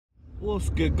What's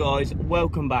good, guys?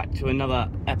 Welcome back to another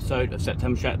episode of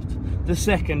September Trips, the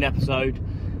second episode.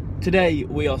 Today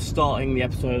we are starting the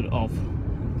episode off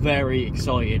very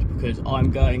excited because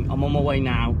I'm on my way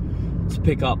now to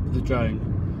pick up the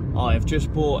drone. I've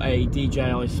just bought a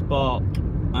DJI Spark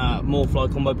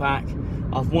Morefly combo pack.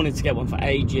 I've wanted to get one for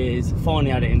ages,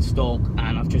 finally had it in stock,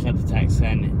 and I've just had the text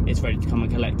saying it's ready to come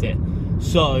and collect it.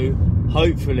 So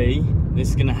hopefully this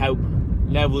is going to help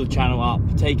level the channel up,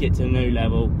 take it to a new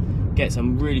level, get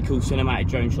some really cool cinematic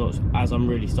drone shots as I'm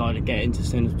really starting to get into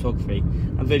cinematography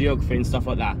and videography and stuff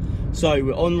like that. So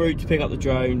we're en route to pick up the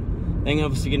drone, then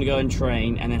obviously going to go and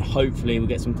train, and then hopefully we'll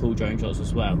get some cool drone shots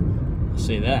as well. I'll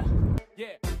see you there.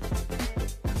 Yeah.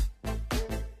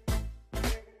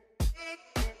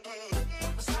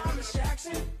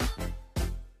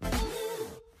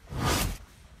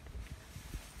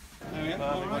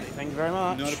 Right. Thank you very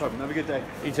much. Not a problem. Have a good day.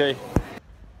 You too.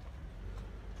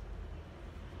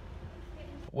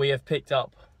 We have picked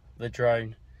up the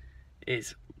drone.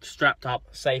 It's strapped up,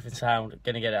 safe and sound.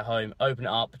 Gonna get it home, open it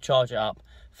up, charge it up,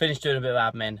 finish doing a bit of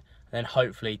admin, and then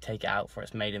hopefully take it out for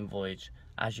its maiden voyage.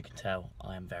 As you can tell,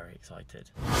 I am very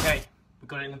excited. Okay, we've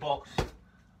got it in the box.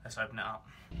 Let's open it up.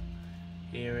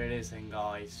 Here it is then,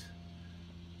 guys.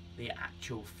 The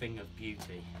actual thing of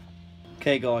beauty.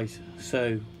 Okay guys,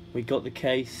 so we got the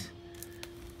case,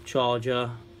 charger,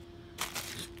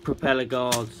 propeller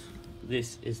guards.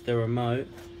 This is the remote,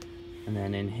 and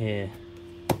then in here,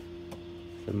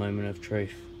 the moment of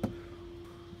truth.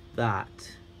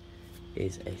 That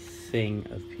is a thing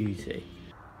of beauty.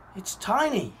 It's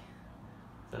tiny.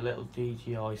 The little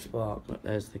DJI Spark. Look,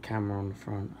 there's the camera on the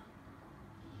front.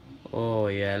 Oh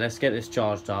yeah, let's get this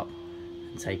charged up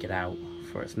and take it out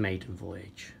for its maiden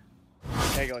voyage.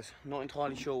 Okay guys, not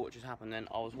entirely sure what just happened then.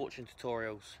 I was watching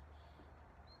tutorials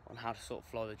on how to sort of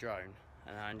fly the drone,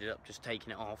 and I ended up just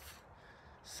taking it off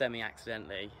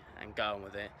semi-accidentally and going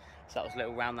with it. So that was a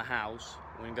little round the house.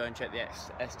 We're gonna go and check the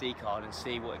SD card and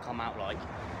see what it come out like.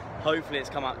 Hopefully it's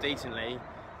come out decently.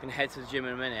 I'm gonna head to the gym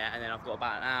in a minute, and then I've got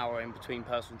about an hour in between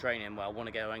personal training where I want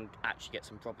to go and actually get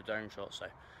some proper drone shots. So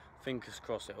fingers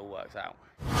crossed it all works out.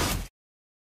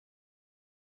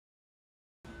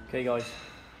 Okay guys,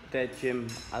 dead gym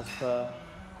as per.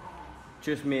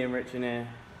 Just me and Rich in here.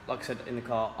 Like I said, in the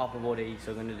car, upper body.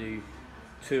 So I'm gonna do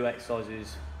 2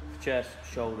 exercises. Chest,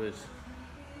 shoulders,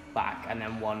 back, and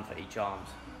then 1 for each arms,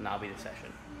 and that'll be the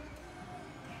session.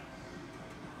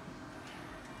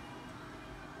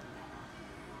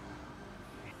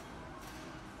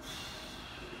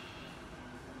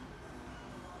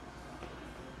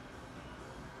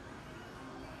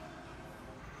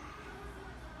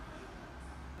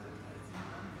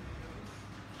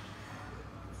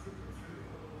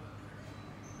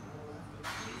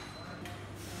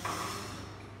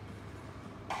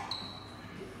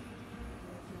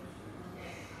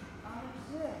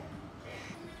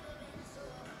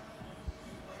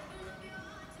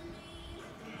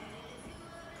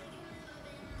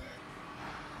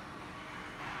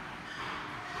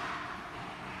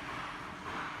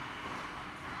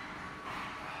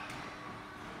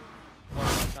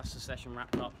 That's the session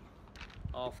wrapped up.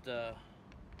 After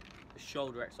the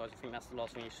shoulder exercise, I think that's the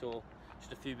last thing you saw.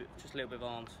 Just a little bit of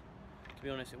arms. To be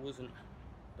honest, it wasn't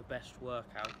the best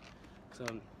workout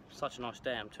because such a nice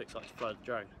day. I'm too excited to fly the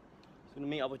drone. So I'm gonna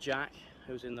meet up with Jack,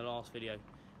 who was in the last video.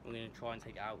 I'm gonna try and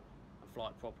take it out and fly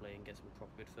it properly and get some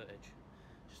proper good footage.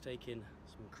 Just taking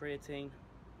some creatine,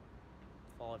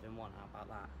 5 in 1. How about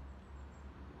that?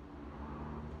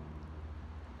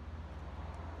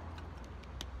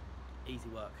 Easy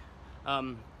work.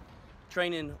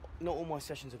 Training, not all my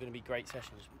sessions are going to be great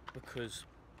sessions because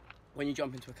when you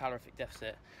jump into a calorific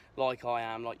deficit, like I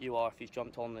am, like you are if you've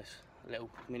jumped on this little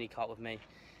mini cart with me,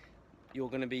 you're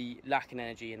going to be lacking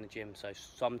energy in the gym, so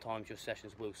sometimes your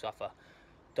sessions will suffer.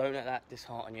 Don't let that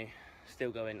dishearten you.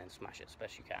 Still go in and smash it as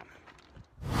best you can.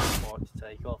 Right, to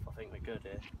take off, I think we're good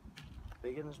here.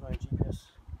 Beginner's mode, GPS,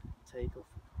 take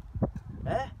off.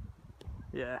 Eh?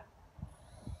 Yeah.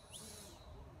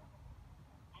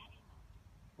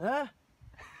 Huh?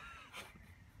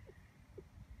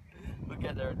 We'll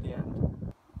get there at the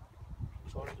end.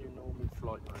 Try to do normal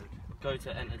flight mode. Go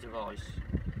to enter device.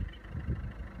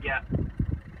 Yeah.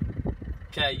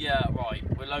 Okay, yeah, right.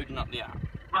 We're loading up the app.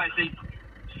 Right, so you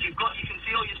can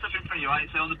see all your stuff in front of you, right?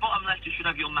 So on the bottom left you should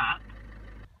have your map.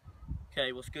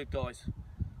 Okay, what's good, guys?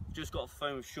 Just got off the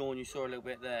phone with Sean, you saw a little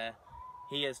bit there.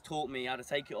 He has taught me how to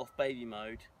take it off baby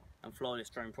mode and fly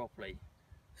this drone properly.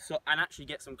 So, and actually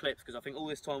get some clips, because I think all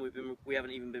this time we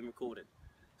haven't even been recorded.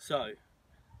 So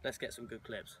let's get some good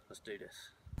clips. Let's do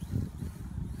this.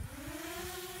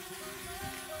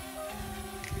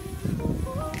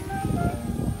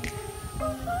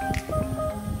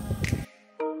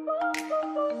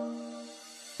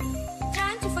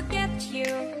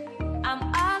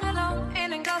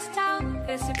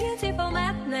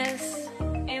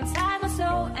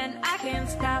 can't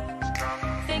stop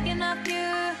thinking of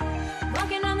you,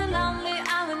 walking on the lonely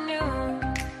avenue.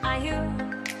 Are you,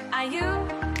 are you,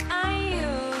 are you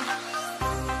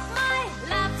my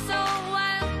love so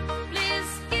wild?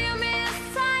 Please give me a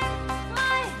sign.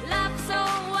 My love so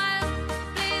wild,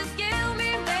 please give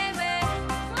me, baby.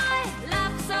 My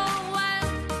love so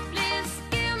wild, please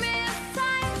give me a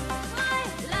sign. My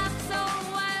love so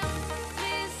wild,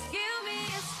 please give me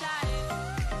a sign.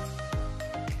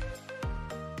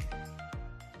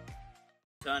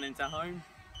 Turn into home,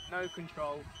 no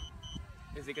control.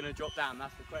 Is it going to drop down?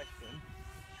 That's the question.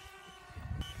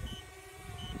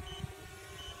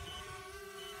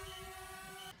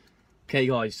 Okay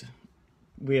guys,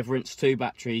 we have rinsed 2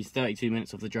 batteries, 32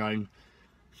 minutes of the drone.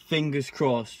 Fingers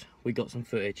crossed we got some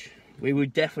footage. We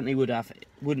wouldn't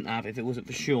have if it wasn't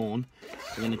for Sean.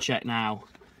 We're going to check now.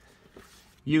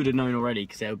 You would have known already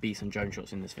because there would be some drone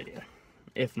shots in this video.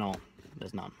 If not,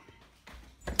 there's none.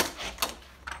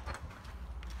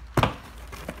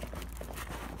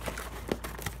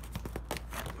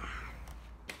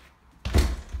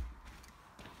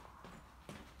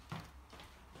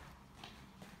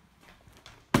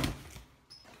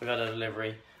 We've had a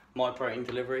delivery, my protein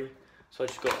delivery. So I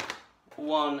just got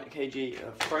 1 kg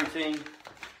of protein,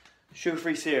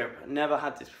 sugar-free syrup. Never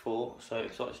had this before, so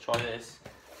excited to try this.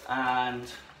 And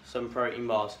some protein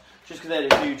bars. Just because they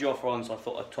had a huge offer on, so I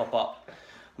thought I'd top up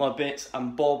my bits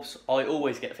and bobs. I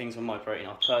always get things from my protein.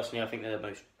 I think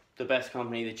they're the best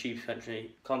company, the cheapest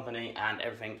company, and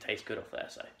everything tastes good off there.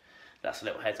 So that's a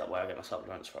little heads up where I get my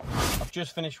supplements from. I've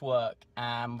just finished work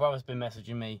and my brother's been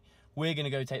messaging me. We're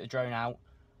gonna go take the drone out.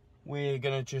 We're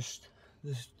gonna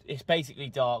it's basically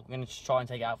dark. We're gonna just try and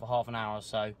take it out for half an hour or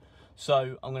so.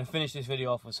 So I'm gonna finish this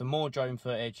video off with some more drone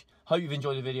footage. Hope you've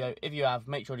enjoyed the video. If you have,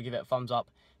 make sure to give it a thumbs up,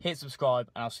 hit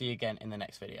subscribe, and I'll see you again in the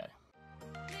next video.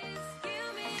 Please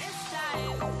give me a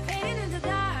sign. Fading into the